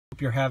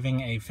hope you're having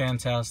a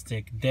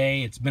fantastic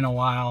day. It's been a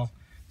while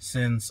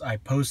since I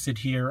posted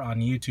here on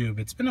YouTube.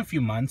 It's been a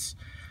few months.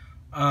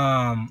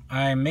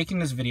 I'm making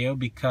this video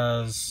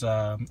because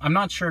I'm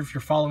not sure if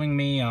you're following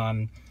me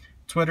on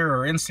Twitter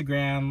or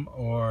Instagram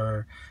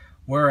or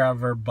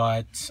wherever,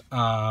 but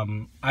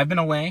I've been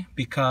away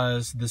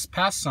because this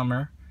past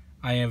summer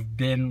I have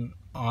been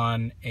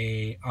on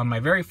my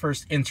very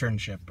first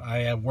internship. I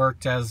have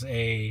worked as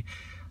a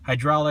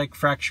hydraulic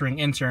fracturing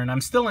intern.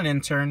 I'm still an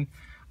intern.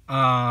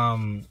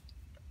 I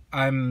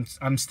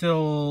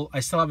still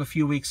have a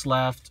few weeks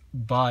left,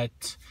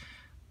 but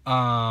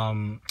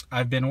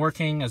I've been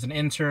working as an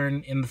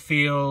intern in the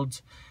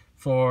field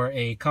for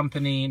a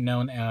company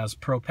known as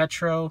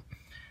ProPetro.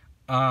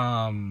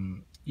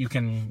 You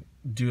can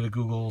do the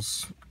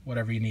Googles,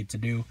 whatever you need to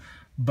do,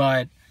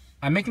 but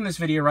I'm making this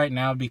video right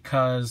now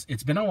because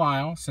it's been a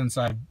while since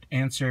I've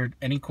answered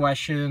any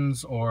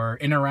questions or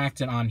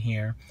interacted on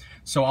here.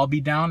 So I'll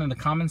be down in the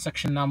comment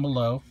section down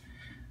below.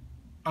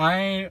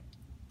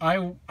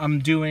 I'm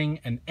doing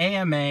an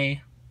AMA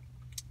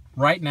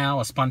right now,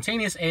 a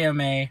spontaneous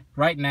AMA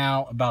right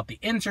now about the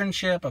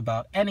internship,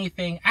 about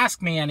anything.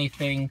 Ask me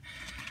anything,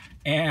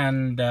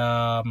 and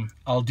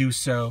I'll do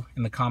so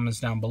in the comments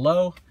down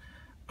below.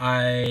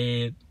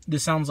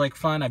 This sounds like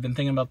fun. I've been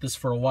thinking about this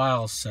for a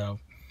while, so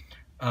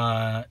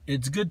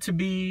it's good to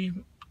be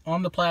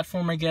on the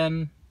platform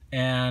again,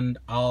 and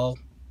I'll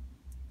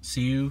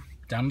see you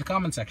down in the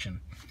comment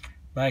section.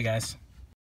 Bye, guys.